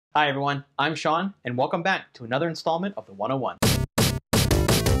Hi everyone, I'm Sean, and welcome back to another installment of the 101.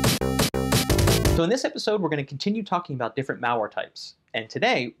 So in this episode, we're going to continue talking about different malware types. And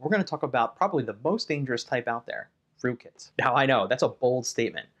today, we're going to talk about probably the most dangerous type out there, rootkits. Now I know, that's a bold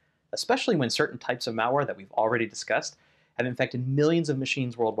statement, especially when certain types of malware that we've already discussed have infected millions of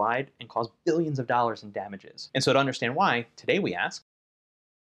machines worldwide and caused billions of dollars in damages. And so to understand why, today we ask,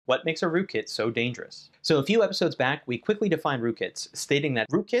 what makes a rootkit so dangerous? So a few episodes back, we quickly defined rootkits, stating that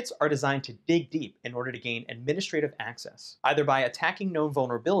rootkits are designed to dig deep in order to gain administrative access, either by attacking known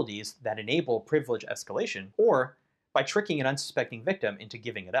vulnerabilities that enable privilege escalation, or by tricking an unsuspecting victim into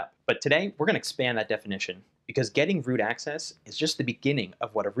giving it up. But today, we're going to expand that definition, because getting root access is just the beginning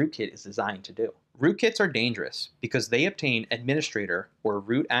of what a rootkit is designed to do. Rootkits are dangerous because they obtain administrator or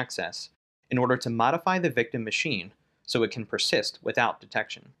root access in order to modify the victim machine so it can persist without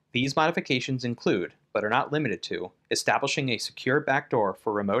detection. These modifications include, but are not limited to, establishing a secure backdoor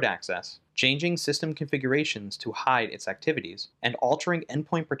for remote access, changing system configurations to hide its activities, and altering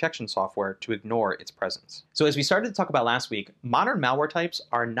endpoint protection software to ignore its presence. So as we started to talk about last week, modern malware types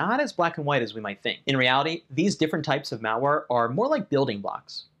are not as black and white as we might think. In reality, these different types of malware are more like building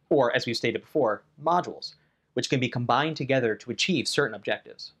blocks, or as we've stated before, modules, which can be combined together to achieve certain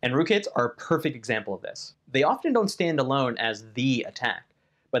objectives. And rootkits are a perfect example of this. They often don't stand alone as the attack,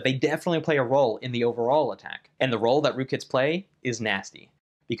 but they definitely play a role in the overall attack. And the role that rootkits play is nasty,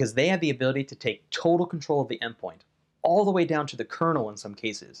 because they have the ability to take total control of the endpoint, all the way down to the kernel in some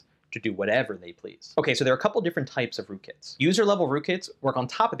cases, to do whatever they please. Okay, so there are a couple different types of rootkits. User-level rootkits work on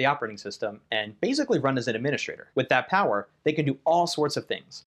top of the operating system and basically run as an administrator. With that power, they can do all sorts of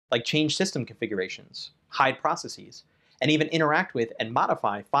things, like change system configurations, hide processes, and even interact with and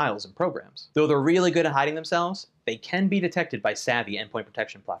modify files and programs. Though they're really good at hiding themselves, they can be detected by savvy endpoint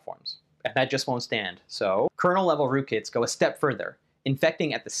protection platforms. And that just won't stand. So kernel-level rootkits go a step further,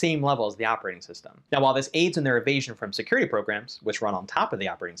 infecting at the same level as the operating system. Now, while this aids in their evasion from security programs, which run on top of the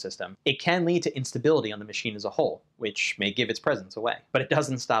operating system, it can lead to instability on the machine as a whole, which may give its presence away. But it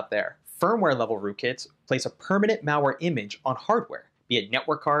doesn't stop there. Firmware-level rootkits place a permanent malware image on hardware, be it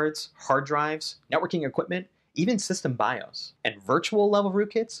network cards, hard drives, networking equipment, even system BIOS. And virtual-level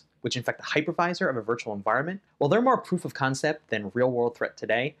rootkits, which infect the hypervisor of a virtual environment, well, they're more proof of concept than real-world threat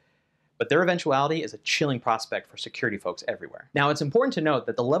today, but their eventuality is a chilling prospect for security folks everywhere. Now, it's important to note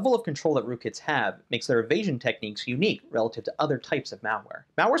that the level of control that rootkits have makes their evasion techniques unique relative to other types of malware.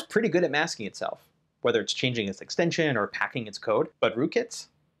 Malware's pretty good at masking itself, whether it's changing its extension or packing its code, but rootkits,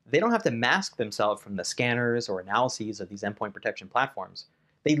 they don't have to mask themselves from the scanners or analyses of these endpoint protection platforms.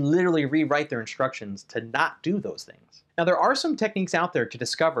 They literally rewrite their instructions to not do those things. Now, there are some techniques out there to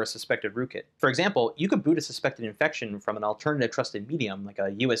discover a suspected rootkit. For example, you could boot a suspected infection from an alternative trusted medium like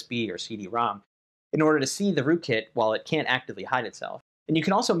a USB or CD-ROM in order to see the rootkit while it can't actively hide itself. And you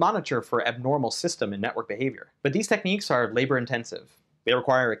can also monitor for abnormal system and network behavior. But these techniques are labor-intensive. They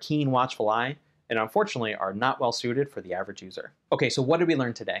require a keen, watchful eye, and unfortunately are not well suited for the average user. Okay, so what did we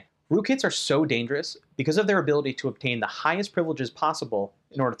learn today? Rootkits are so dangerous because of their ability to obtain the highest privileges possible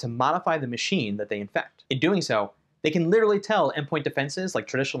in order to modify the machine that they infect. In doing so, they can literally tell endpoint defenses like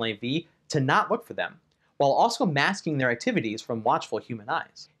traditional AV to not look for them, while also masking their activities from watchful human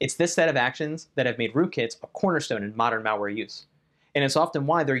eyes. It's this set of actions that have made rootkits a cornerstone in modern malware use. And it's often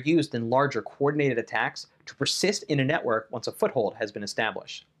why they're used in larger coordinated attacks to persist in a network once a foothold has been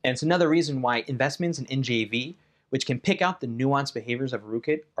established. And it's another reason why investments in NJV, which can pick out the nuanced behaviors of a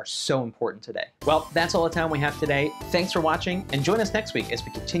rootkit, are so important today. Well, that's all the time we have today. Thanks for watching, and join us next week as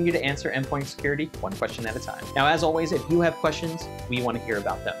we continue to answer endpoint security one question at a time. Now, as always, if you have questions, we want to hear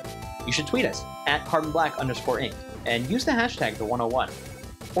about them. You should tweet us at carbonblack_inc and use the hashtag the101.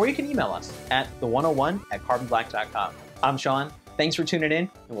 Or you can email us at the101@carbonblack.com. I'm Sean. Thanks for tuning in,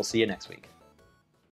 and we'll see you next week.